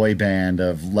with a boy band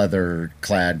of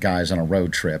leather-clad guys on a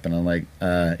road trip. And I'm like,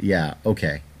 yeah,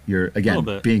 okay. You're,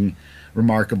 again, being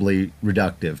remarkably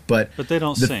reductive. But they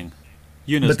don't sing.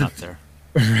 Yuna's not there.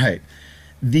 Right.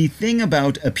 The thing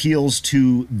about appeals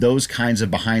to those kinds of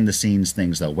behind-the-scenes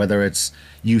things, though, whether it's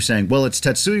you saying, well, it's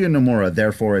Tetsuya Nomura,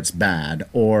 therefore it's bad,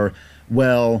 or,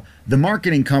 well, the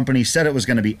marketing company said it was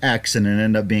going to be X and it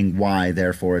ended up being Y,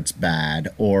 therefore it's bad,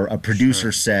 or a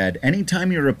producer said,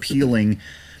 anytime you're appealing...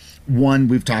 One,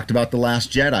 we've talked about The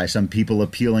Last Jedi, some people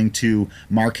appealing to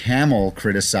Mark Hamill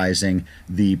criticizing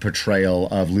the portrayal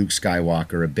of Luke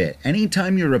Skywalker a bit.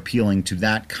 Anytime you're appealing to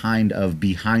that kind of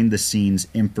behind-the-scenes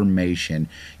information,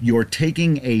 you're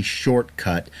taking a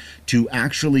shortcut to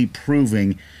actually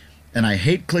proving, and I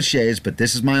hate cliches, but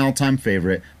this is my all-time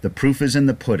favorite, the proof is in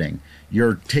the pudding.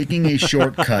 You're taking a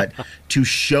shortcut to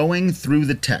showing through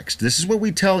the text. This is what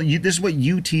we tell you. This is what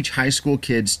you teach high school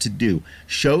kids to do.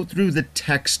 Show through the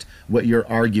text what your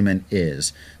argument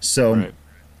is. So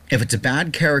if it's a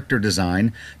bad character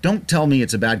design, don't tell me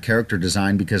it's a bad character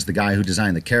design because the guy who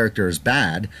designed the character is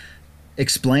bad.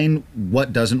 Explain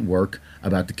what doesn't work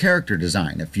about the character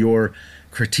design. If your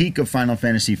critique of Final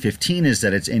Fantasy 15 is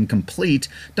that it's incomplete,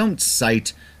 don't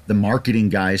cite the marketing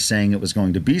guys saying it was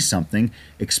going to be something.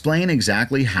 Explain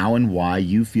exactly how and why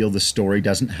you feel the story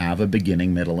doesn't have a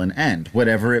beginning, middle, and end,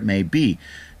 whatever it may be.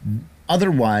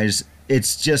 Otherwise,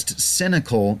 it's just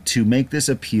cynical to make this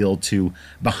appeal to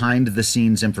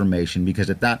behind-the-scenes information, because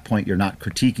at that point you're not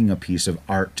critiquing a piece of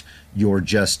art, you're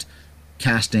just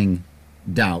casting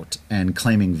doubt and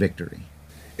claiming victory.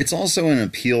 It's also an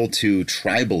appeal to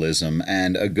tribalism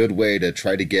and a good way to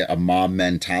try to get a mob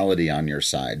mentality on your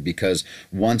side, because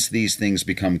once these things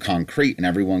become concrete and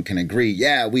everyone can agree,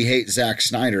 yeah, we hate Zack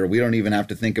Snyder, we don't even have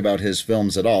to think about his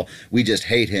films at all, we just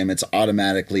hate him, it's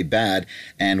automatically bad,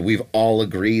 and we've all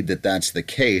agreed that that's the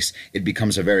case, it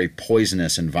becomes a very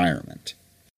poisonous environment.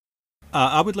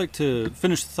 I would like to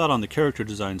finish the thought on the character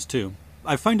designs too.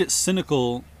 I find it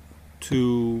cynical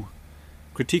to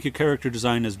critique a character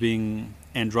design as being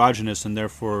androgynous and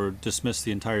therefore dismiss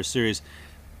the entire series.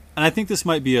 And I think this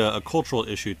might be a cultural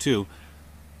issue too.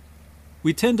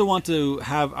 We tend to want to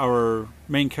have our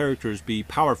main characters be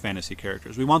power fantasy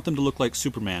characters. We want them to look like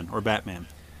Superman or Batman.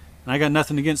 And I got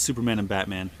nothing against Superman and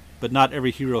Batman, but not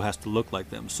every hero has to look like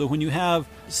them. So when you have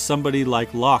somebody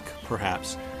like Locke,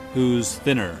 perhaps, who's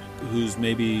thinner, who's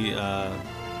maybe...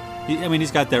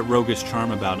 he's got that roguish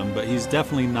charm about him, but he's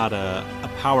definitely not a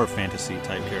power fantasy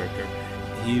type character.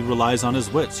 He relies on his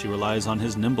wits. He relies on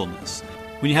his nimbleness.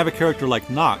 When you have a character like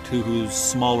Noct, who's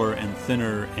smaller and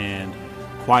thinner and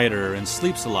quieter and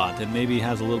sleeps a lot and maybe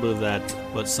has a little bit of that,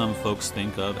 what some folks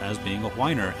think of as being a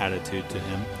whiner attitude to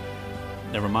him.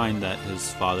 Never mind that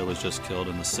his father was just killed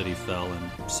and the city fell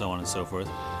and so on and so forth.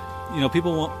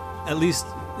 People want, at least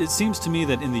it seems to me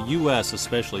that in the US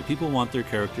especially, people want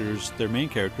their main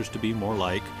characters to be more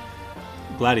like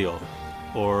Gladio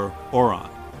or Auron.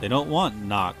 They don't want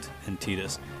Noct and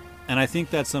Tidus. And I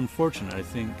think that's unfortunate. I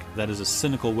think that is a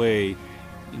cynical way,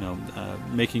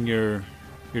 making your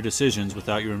decisions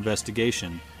without your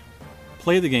investigation.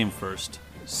 Play the game first.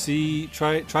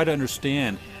 Try to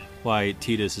understand why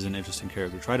Tidus is an interesting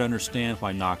character. Try to understand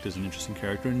why Noct is an interesting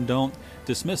character, and don't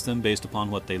dismiss them based upon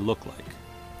what they look like.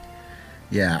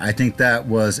 Yeah, I think that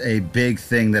was a big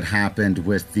thing that happened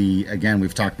with again,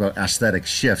 we've talked about aesthetic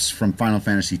shifts from Final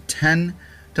Fantasy X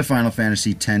to Final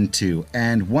Fantasy X-2.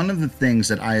 And one of the things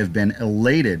that I have been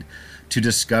elated to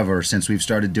discover since we've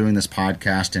started doing this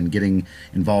podcast and getting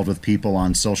involved with people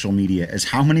on social media is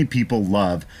how many people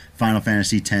love Final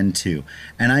Fantasy X-2.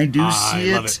 And I do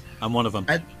see I love it. I'm one of them.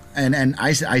 And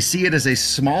I see it as a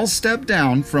small step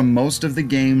down from most of the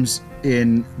games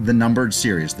in the numbered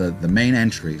series, the main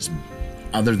entries,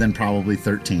 other than probably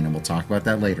 13, and we'll talk about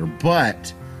that later.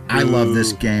 But I love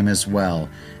this game as well.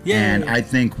 Yay. And I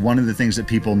think one of the things that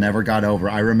people never got over,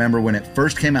 I remember when it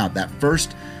first came out, that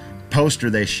first poster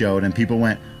they showed, and people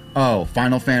went, oh,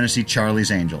 Final Fantasy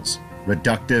Charlie's Angels,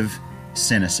 reductive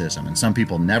cynicism. And some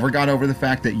people never got over the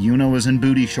fact that Yuna was in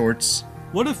booty shorts.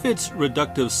 What if it's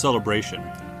reductive celebration?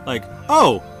 Like,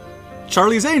 oh,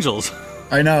 Charlie's Angels.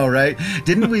 I know, right?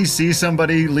 Didn't we see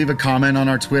somebody leave a comment on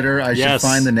our Twitter? I should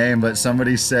find the name, but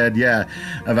somebody said,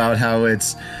 about how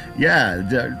it's,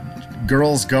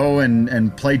 girls go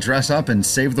and play dress up and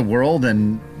save the world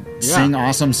and sing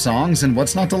awesome songs, and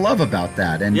what's not to love about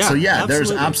that? And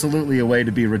there's absolutely a way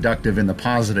to be reductive in the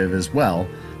positive as well,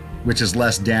 which is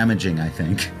less damaging, I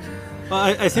think.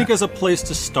 I think as a place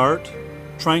to start,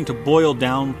 trying to boil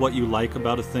down what you like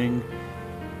about a thing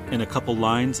in a couple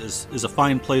lines is a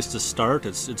fine place to start.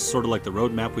 It's sort of like the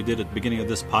roadmap we did at the beginning of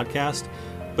this podcast.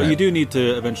 But you do need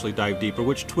to eventually dive deeper,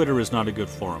 which Twitter is not a good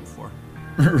forum for.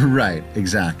 Right,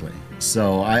 exactly.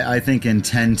 So I think in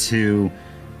 10.2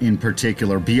 in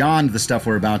particular, beyond the stuff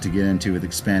we're about to get into with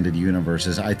expanded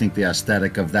universes, I think the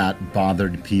aesthetic of that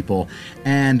bothered people.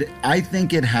 And I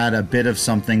think it had a bit of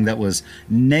something that was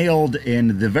nailed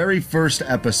in the very first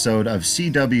episode of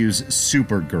CW's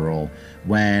Supergirl,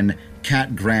 when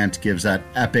Cat Grant gives that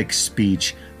epic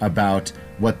speech about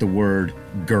what the word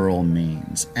girl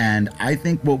means. And I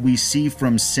think what we see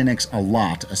from cynics a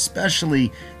lot,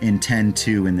 especially in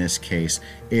 10.2 in this case,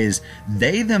 is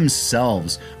they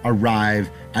themselves arrive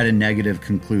at a negative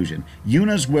conclusion.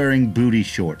 Yuna's wearing booty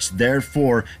shorts,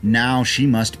 therefore now she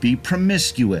must be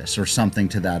promiscuous or something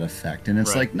to that effect. And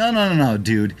it's like, no,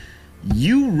 dude,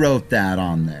 you wrote that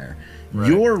on there. Right.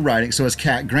 You're writing, so as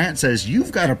Cat Grant says,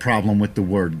 you've got a problem with the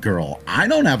word girl. I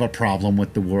don't have a problem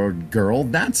with the word girl.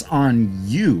 That's on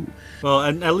you. Well,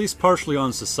 and at least partially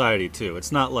on society, too. It's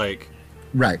not like...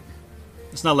 Right.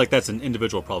 It's not like that's an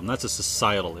individual problem. That's a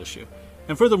societal issue.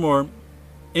 And furthermore,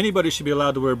 anybody should be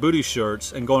allowed to wear booty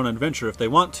shorts and go on an adventure if they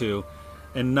want to,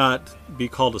 and not be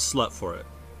called a slut for it.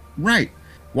 Right.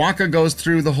 Waka goes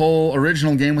through the whole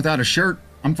original game without a shirt.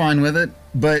 I'm fine with it,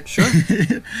 but... Sure.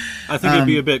 I think it'd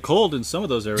be a bit cold in some of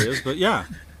those areas, but yeah.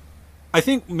 I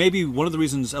think maybe one of the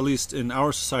reasons, at least in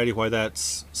our society, why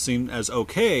that's seen as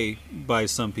okay by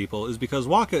some people is because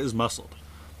Waka is muscled.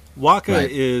 Waka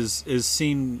is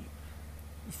seen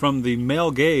from the male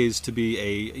gaze to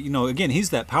be again, he's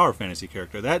that power fantasy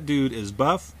character. That dude is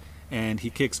buff, and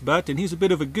he kicks butt, and he's a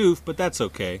bit of a goof, but that's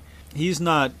okay. He's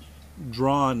not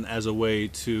drawn as a way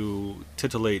to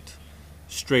titillate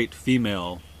straight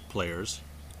female players,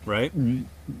 right?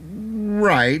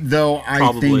 Right, though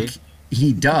I think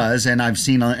he does, and I've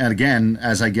seen, and again,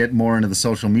 as I get more into the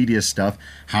social media stuff,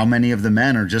 how many of the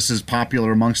men are just as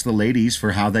popular amongst the ladies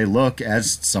for how they look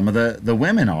as some of the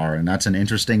women are, and that's an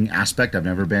interesting aspect. I've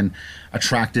never been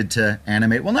attracted to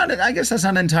anime. Well, I guess that's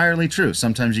not entirely true.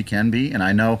 Sometimes you can be, and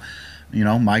I know,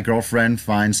 my girlfriend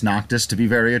finds Noctis to be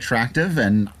very attractive,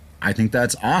 and I think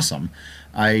that's awesome.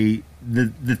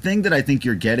 The thing that I think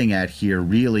you're getting at here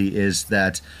really is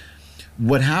that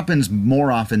what happens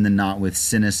more often than not with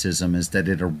cynicism is that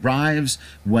it arrives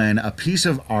when a piece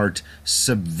of art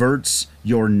subverts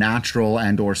your natural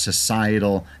and or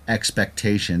societal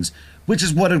expectations, which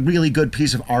is what a really good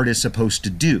piece of art is supposed to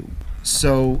do.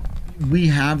 So we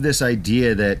have this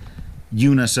idea that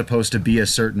Yuna's supposed to be a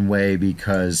certain way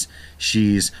because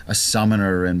she's a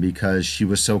summoner and because she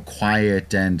was so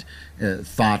quiet and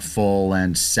thoughtful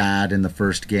and sad in the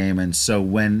first game. And so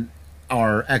when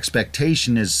our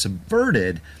expectation is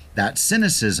subverted, that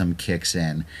cynicism kicks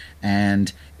in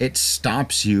and it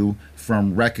stops you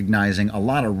from recognizing a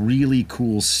lot of really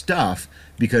cool stuff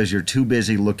because you're too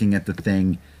busy looking at the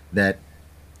thing that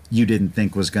you didn't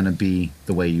think was going to be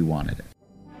the way you wanted it.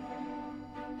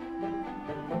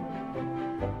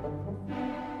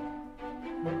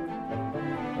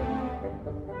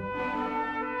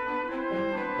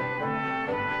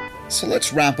 So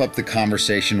let's wrap up the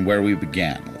conversation where we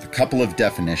began, with a couple of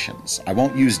definitions. I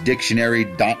won't use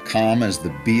dictionary.com as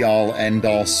the be-all,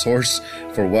 end-all source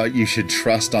for what you should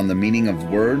trust on the meaning of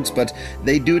words, but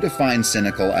they do define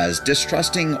cynical as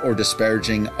distrusting or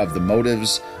disparaging of the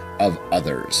motives of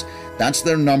others. That's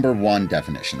their number one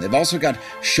definition. They've also got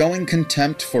showing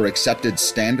contempt for accepted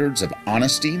standards of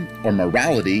honesty or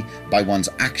morality by one's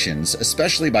actions,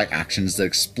 especially by actions that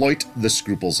exploit the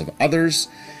scruples of others.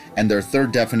 And their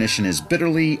third definition is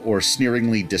bitterly or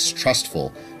sneeringly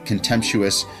distrustful,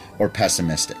 contemptuous, or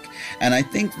pessimistic. And I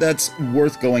think that's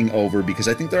worth going over because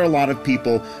I think there are a lot of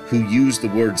people who use the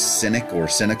word cynic or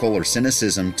cynical or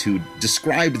cynicism to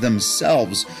describe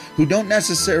themselves who don't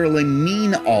necessarily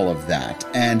mean all of that.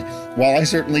 And while I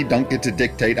certainly don't get to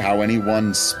dictate how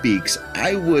anyone speaks,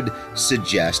 I would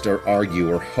suggest or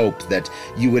argue or hope that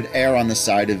you would err on the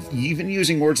side of even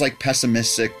using words like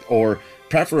pessimistic or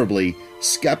preferably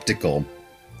skeptical,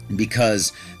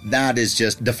 because that is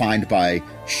just defined by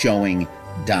showing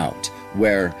doubt,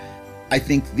 where I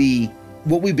think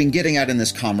what we've been getting at in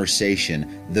this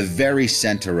conversation, the very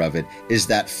center of it is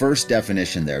that first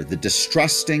definition there, the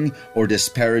distrusting or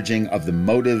disparaging of the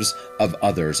motives of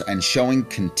others and showing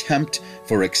contempt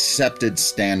for accepted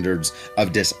standards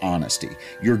of dishonesty.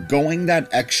 You're going that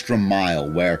extra mile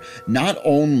where not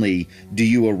only do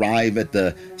you arrive at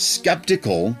the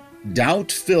skeptical,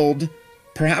 doubt-filled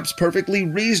perhaps perfectly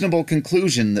reasonable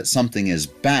conclusion that something is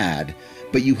bad,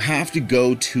 but you have to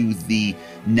go to the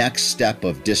next step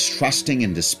of distrusting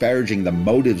and disparaging the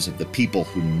motives of the people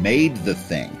who made the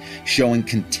thing, showing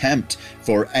contempt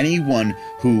for anyone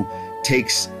who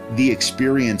takes the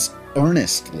experience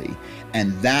earnestly.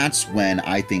 And that's when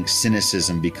I think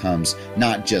cynicism becomes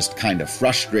not just kind of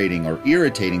frustrating or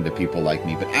irritating to people like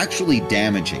me, but actually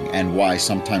damaging, and why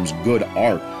sometimes good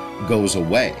art goes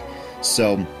away.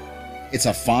 So it's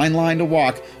a fine line to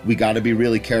walk. We got to be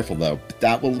really careful, though. But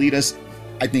that will lead us,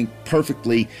 I think,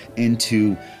 perfectly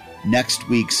into next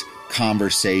week's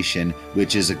conversation,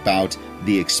 which is about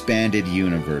the expanded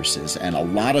universes. And a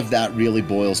lot of that really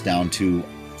boils down to,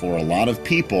 for a lot of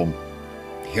people,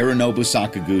 Hironobu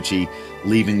Sakaguchi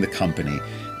leaving the company,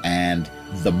 and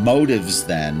the motives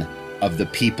then of the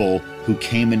people who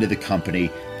came into the company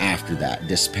after that,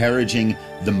 disparaging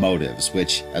the motives,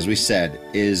 which, as we said,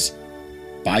 is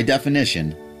by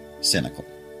definition cynical.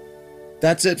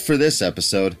 That's it for this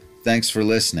episode. Thanks for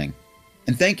listening.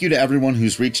 And thank you to everyone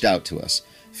who's reached out to us.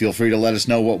 Feel free to let us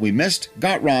know what we missed,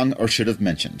 got wrong, or should have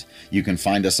mentioned. You can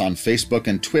find us on Facebook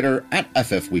and Twitter at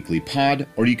FFWeeklyPod,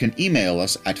 or you can email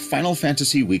us at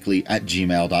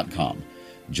FinalFantasyWeekly@gmail.com.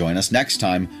 Join us next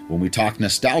time when we talk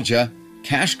nostalgia,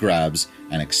 cash grabs,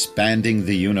 and expanding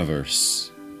the universe.